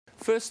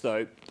First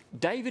though,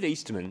 David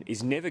Eastman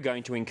is never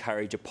going to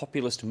encourage a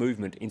populist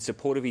movement in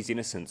support of his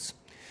innocence.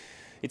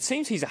 It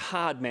seems he's a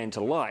hard man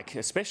to like,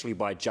 especially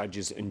by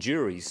judges and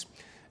juries.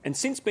 And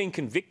since being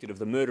convicted of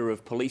the murder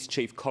of Police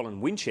Chief Colin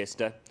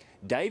Winchester,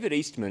 David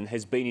Eastman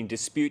has been in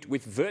dispute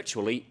with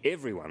virtually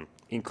everyone,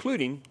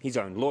 including his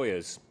own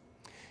lawyers.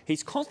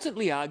 He's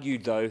constantly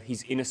argued, though,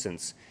 his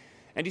innocence,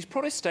 and his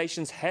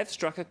protestations have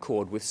struck a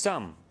chord with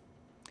some.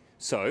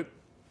 So,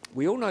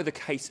 we all know the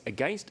case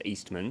against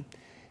Eastman.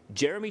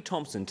 Jeremy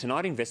Thompson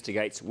tonight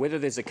investigates whether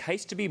there's a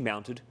case to be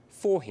mounted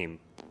for him.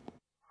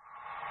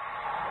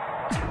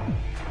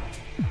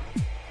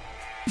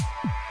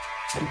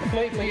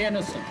 Completely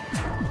innocent.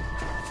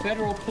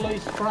 Federal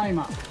Police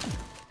frame-up.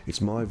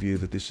 It's my view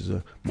that this is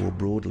a more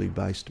broadly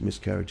based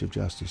miscarriage of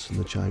justice than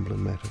the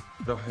Chamberlain matter.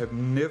 I have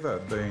never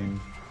been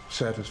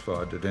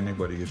satisfied that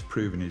anybody has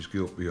proven his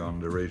guilt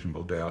beyond a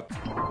reasonable doubt.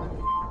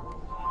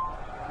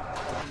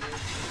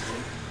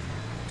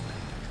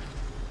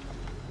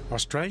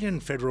 Australian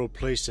Federal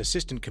Police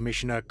Assistant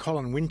Commissioner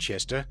Colin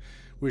Winchester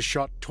was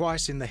shot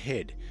twice in the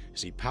head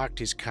as he parked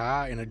his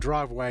car in a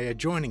driveway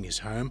adjoining his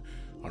home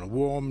on a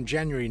warm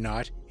January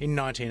night in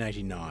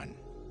 1989.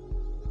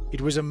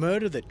 It was a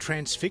murder that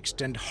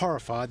transfixed and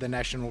horrified the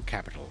national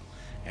capital,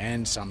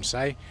 and some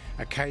say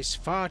a case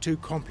far too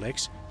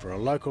complex for a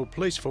local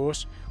police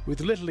force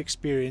with little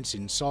experience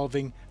in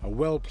solving a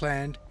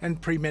well-planned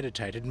and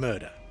premeditated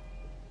murder.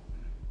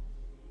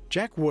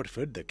 Jack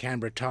Woodford, the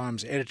Canberra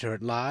Times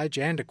editor-at-large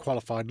and a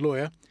qualified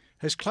lawyer,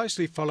 has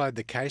closely followed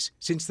the case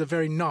since the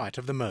very night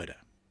of the murder.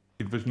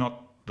 It was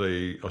not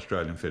the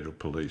Australian Federal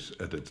Police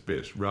at its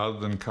best. Rather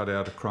than cut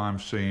out a crime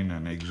scene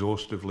and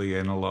exhaustively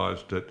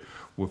analysed it,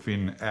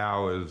 within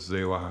hours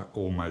there were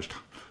almost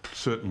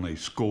certainly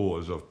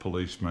scores of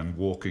policemen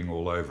walking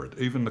all over it.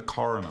 Even the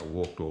coroner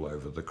walked all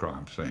over the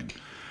crime scene.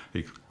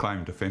 He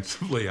claimed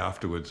defensively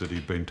afterwards that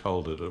he'd been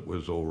told that it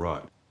was all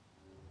right.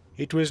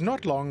 It was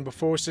not long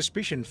before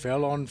suspicion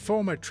fell on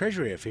former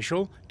Treasury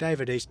official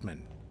David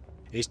Eastman.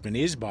 Eastman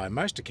is, by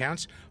most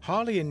accounts,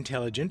 highly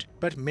intelligent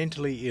but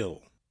mentally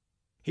ill.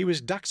 He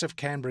was Dux of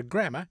Canberra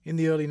Grammar in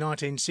the early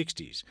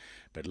 1960s,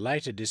 but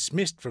later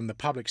dismissed from the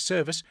public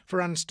service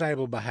for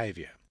unstable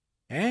behaviour.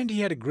 And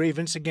he had a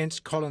grievance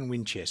against Colin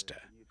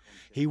Winchester.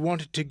 He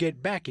wanted to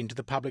get back into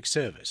the public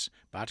service,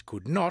 but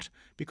could not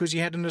because he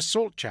had an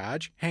assault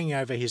charge hanging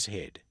over his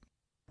head.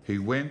 He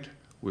went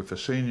with a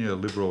senior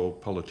Liberal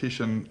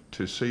politician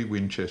to see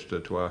Winchester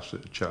to ask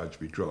that the charge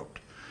be dropped.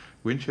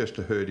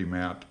 Winchester heard him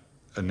out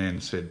and then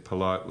said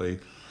politely,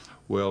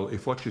 "Well,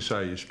 if what you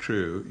say is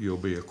true, you'll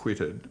be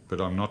acquitted, but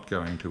I'm not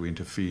going to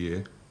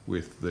interfere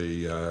with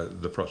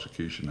the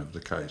prosecution of the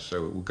case,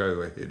 so it will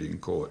go ahead in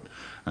court."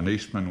 And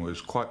Eastman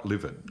was quite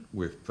livid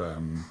with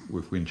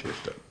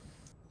Winchester.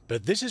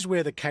 But this is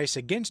where the case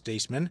against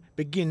Eastman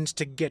begins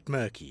to get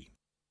murky.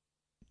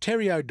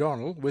 Terry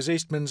O'Donnell was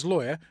Eastman's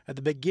lawyer at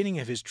the beginning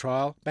of his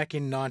trial back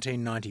in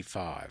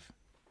 1995.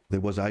 There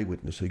was a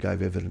witness who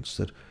gave evidence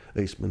that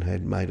Eastman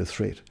had made a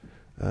threat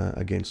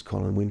against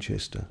Colin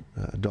Winchester,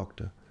 a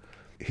doctor.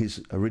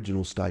 His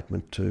original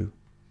statement to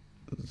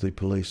the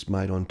police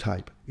made on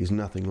tape is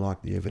nothing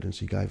like the evidence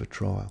he gave at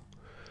trial,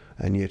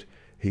 and yet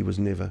he was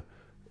never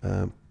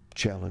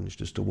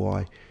challenged as to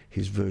why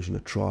his version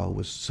at trial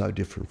was so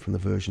different from the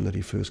version that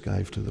he first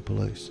gave to the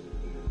police.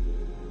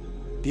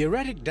 The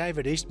erratic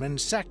David Eastman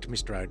sacked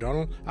Mr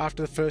O'Donnell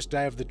after the first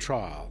day of the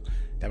trial.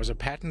 That was a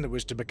pattern that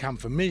was to become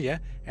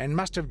familiar and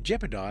must have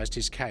jeopardised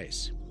his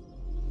case.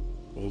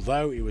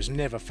 Although it was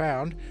never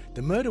found,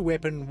 the murder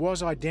weapon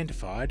was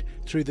identified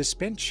through the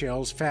spent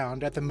shells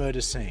found at the murder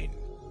scene.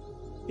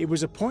 It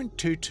was a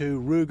 .22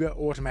 Ruger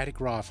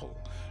automatic rifle,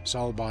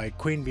 sold by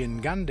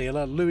Queanbeyan gun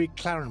dealer Louis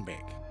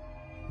Clarenbeck.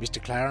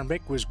 Mr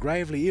Clarenbeck was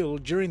gravely ill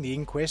during the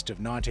inquest of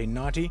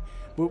 1990,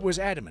 but was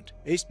adamant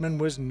Eastman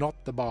was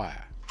not the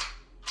buyer.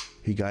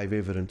 He gave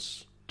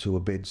evidence to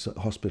a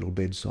hospital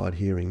bedside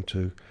hearing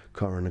to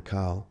Coroner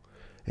Carl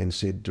and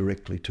said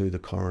directly to the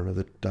coroner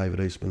that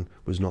David Eastman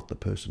was not the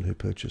person who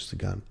purchased the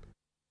gun.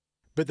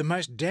 But the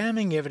most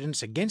damning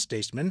evidence against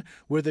Eastman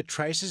were the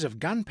traces of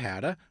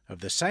gunpowder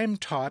of the same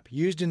type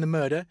used in the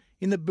murder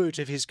in the boot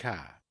of his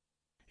car.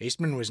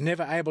 Eastman was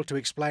never able to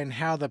explain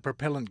how the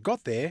propellant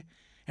got there,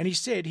 and he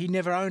said he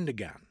never owned a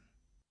gun.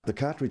 The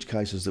cartridge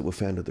cases that were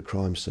found at the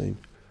crime scene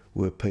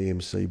were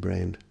PMC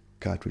brand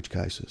cartridge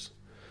cases,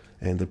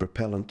 and the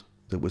propellant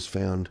that was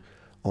found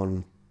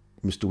on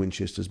Mr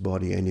Winchester's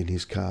body and in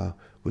his car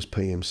was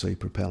PMC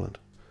propellant.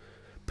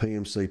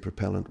 PMC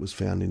propellant was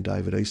found in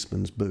David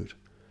Eastman's boot,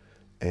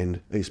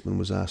 and Eastman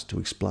was asked to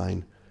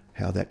explain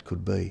how that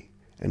could be,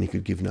 and he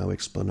could give no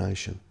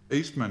explanation.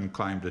 Eastman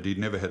claimed that he'd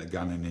never had a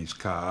gun in his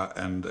car,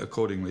 and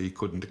accordingly he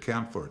couldn't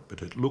account for it,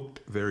 but it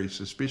looked very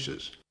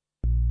suspicious.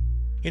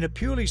 In a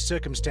purely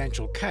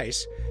circumstantial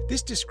case,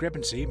 this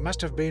discrepancy must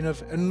have been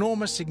of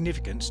enormous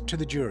significance to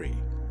the jury.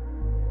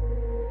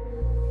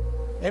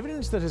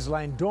 Evidence that has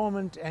lain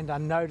dormant and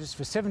unnoticed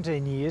for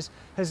 17 years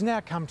has now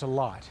come to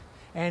light,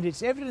 and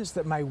it's evidence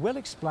that may well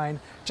explain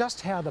just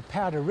how the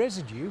powder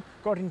residue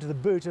got into the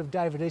boot of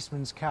David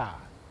Eastman's car.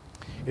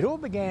 It all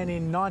began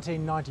in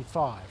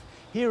 1995,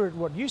 here at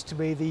what used to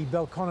be the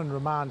Belconnen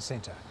Remand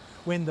Centre,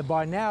 when the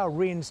by now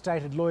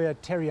reinstated lawyer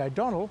Terry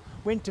O'Donnell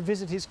went to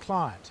visit his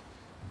client.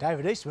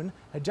 David Eastman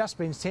had just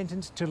been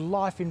sentenced to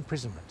life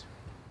imprisonment.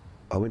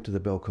 I went to the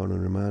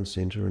Belconnen Remand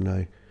Centre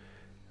and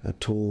a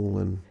tall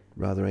and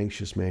rather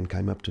anxious man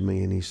came up to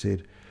me and he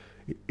said,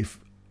 if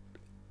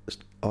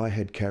I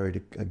had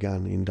carried a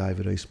gun in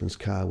David Eastman's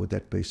car, would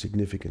that be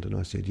significant? And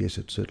I said, yes,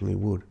 it certainly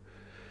would.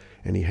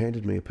 And he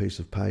handed me a piece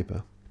of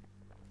paper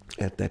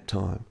at that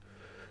time,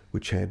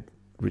 which had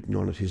written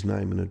on it his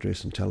name and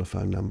address and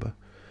telephone number,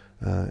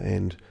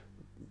 and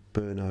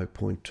Burno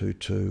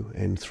 .22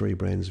 and 3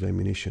 brands of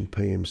ammunition,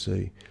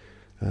 PMC,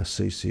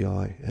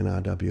 CCI and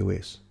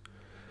RWS.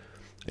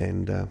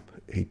 And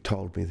he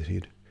told me that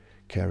he'd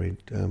carried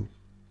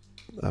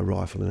a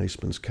rifle in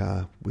Eastman's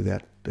car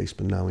without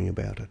Eastman knowing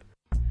about it.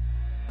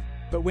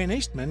 But when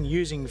Eastman,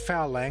 using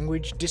foul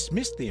language,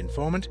 dismissed the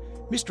informant,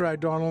 Mr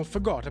O'Donnell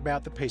forgot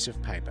about the piece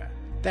of paper.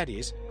 That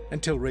is,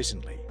 until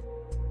recently.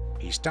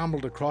 He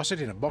stumbled across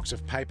it in a box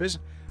of papers,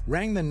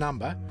 rang the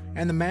number,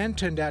 and the man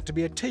turned out to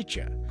be a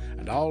teacher,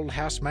 an old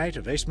housemate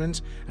of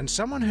Eastman's, and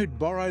someone who'd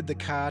borrowed the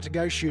car to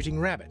go shooting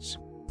rabbits,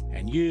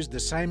 and used the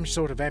same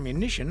sort of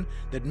ammunition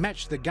that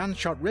matched the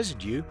gunshot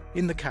residue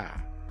in the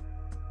car.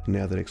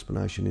 Now that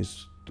explanation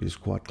is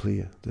quite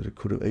clear, that it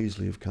could have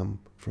easily have come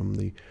from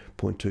the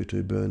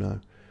 .22 Burno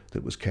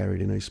that was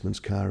carried in Eastman's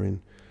car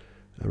in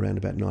around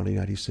about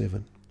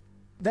 1987.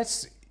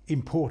 That's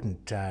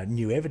important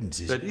new evidence,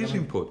 isn't it? That is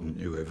important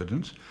new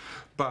evidence,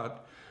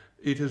 but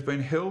it has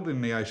been held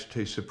in the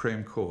ACT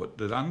Supreme Court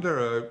that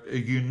under a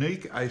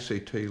unique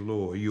ACT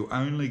law, you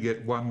only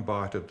get one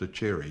bite of the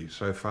cherry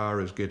so far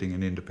as getting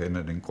an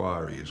independent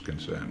inquiry is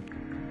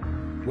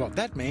concerned. What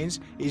that means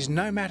is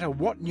no matter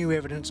what new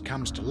evidence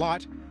comes to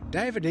light,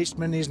 David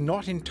Eastman is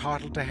not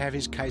entitled to have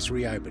his case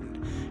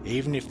reopened,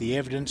 even if the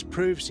evidence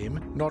proves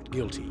him not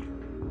guilty.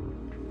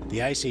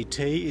 The ACT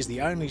is the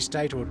only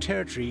state or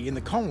territory in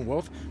the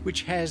Commonwealth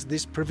which has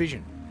this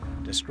provision,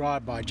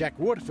 described by Jack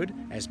Waterford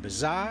as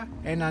bizarre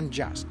and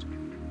unjust.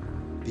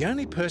 The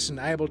only person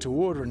able to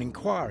order an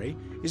inquiry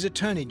is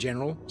Attorney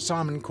General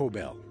Simon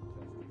Corbell.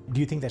 Do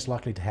you think that's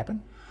likely to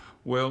happen?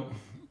 Well,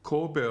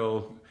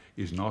 Corbell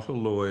is not a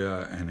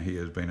lawyer and he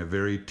has been a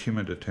very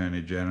timid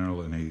Attorney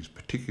General, and he's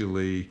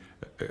particularly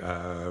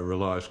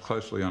relies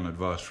closely on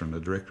advice from the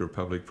Director of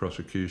Public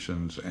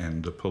Prosecutions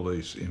and the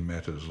police in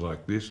matters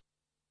like this.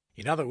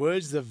 In other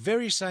words, the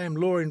very same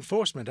law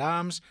enforcement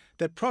arms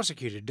that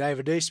prosecuted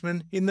David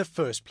Eastman in the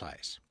first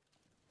place.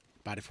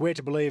 But if we're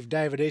to believe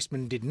David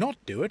Eastman did not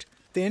do it,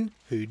 then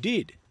who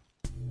did?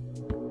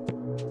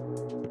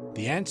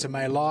 The answer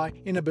may lie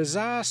in a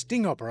bizarre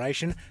sting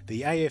operation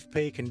the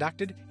AFP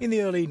conducted in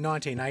the early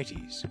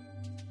 1980s.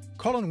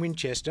 Colin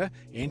Winchester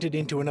entered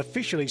into an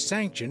officially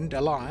sanctioned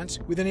alliance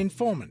with an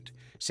informant,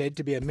 said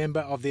to be a member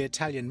of the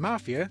Italian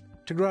mafia,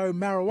 to grow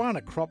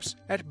marijuana crops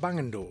at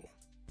Bungendore.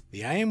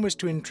 The aim was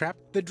to entrap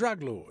the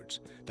drug lords,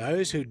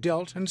 those who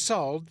dealt and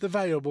sold the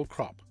valuable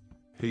crop.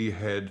 He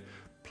had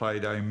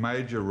played a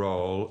major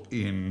role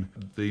in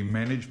the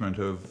management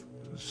of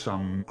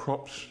some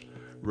crops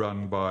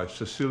run by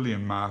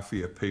Sicilian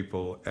mafia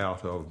people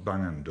out of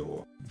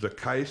Bungendore. The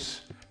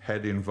case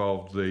had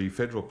involved the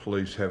federal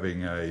police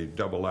having a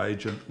double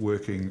agent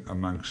working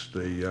amongst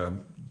the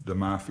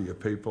mafia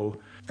people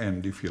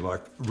and, if you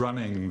like,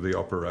 running the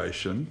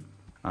operation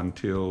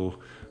until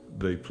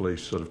the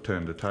police sort of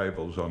turned the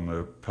tables on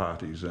the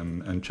parties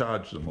and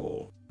charged them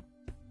all.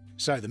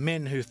 So the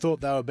men who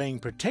thought they were being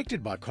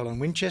protected by Colin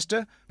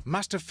Winchester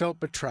must have felt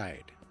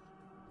betrayed.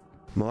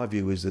 My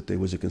view is that there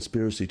was a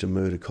conspiracy to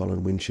murder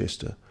Colin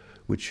Winchester,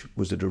 which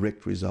was a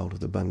direct result of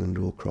the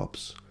Bungendore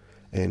crops,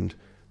 and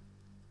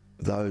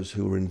those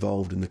who were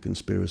involved in the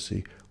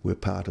conspiracy were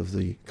part of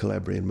the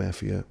Calabrian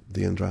mafia,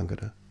 the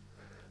 'Ndrangheta.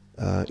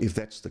 If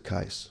that's the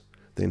case,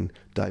 then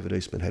David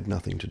Eastman had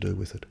nothing to do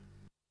with it.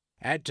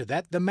 Add to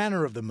that the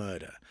manner of the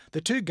murder,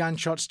 the 2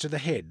 gunshots to the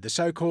head, the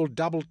so-called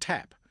double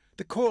tap,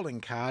 the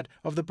calling card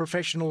of the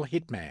professional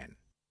hitman.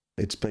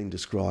 It's been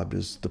described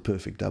as the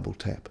perfect double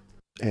tap,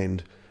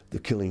 and the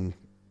killing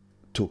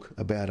took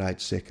about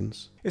 8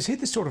 seconds. Is he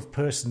the sort of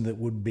person that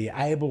would be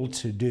able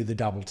to do the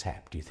double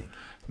tap, do you think?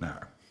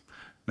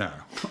 No,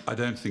 I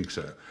don't think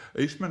so.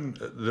 Eastman,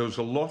 there was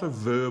a lot of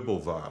verbal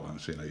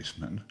violence in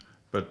Eastman,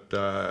 but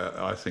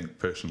I think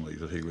personally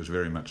that he was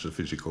very much the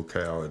physical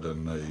coward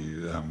and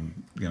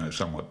the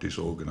somewhat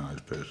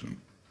disorganised person.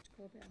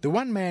 The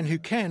one man who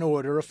can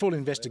order a full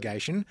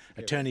investigation,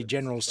 Attorney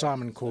General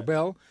Simon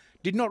Corbell,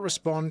 did not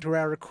respond to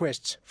our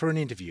requests for an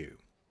interview.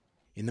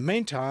 In the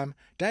meantime,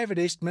 David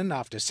Eastman,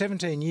 after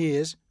 17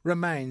 years,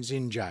 remains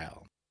in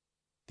jail.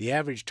 The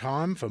average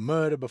time for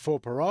murder before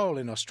parole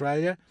in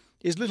Australia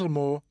is little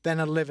more than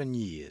 11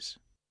 years.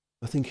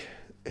 I think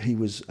he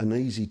was an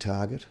easy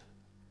target,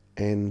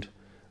 and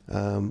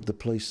the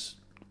police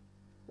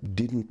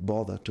didn't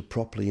bother to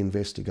properly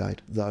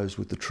investigate those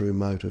with the true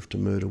motive to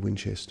murder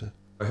Winchester.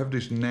 I have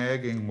this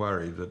nagging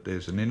worry that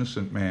there's an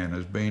innocent man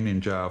who's been in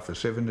jail for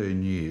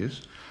 17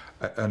 years,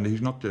 and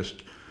he's not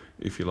just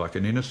if you like,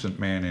 an innocent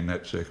man in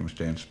that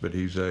circumstance, but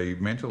he's a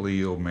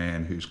mentally ill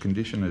man whose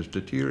condition has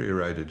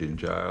deteriorated in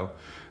jail,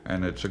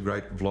 and it's a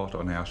great blot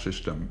on our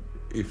system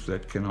if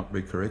that cannot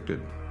be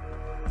corrected.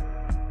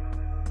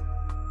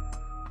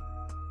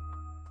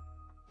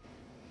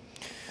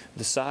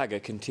 The saga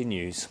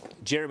continues.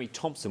 Jeremy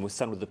Thompson was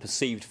some of the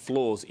perceived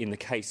flaws in the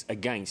case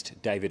against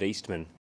David Eastman.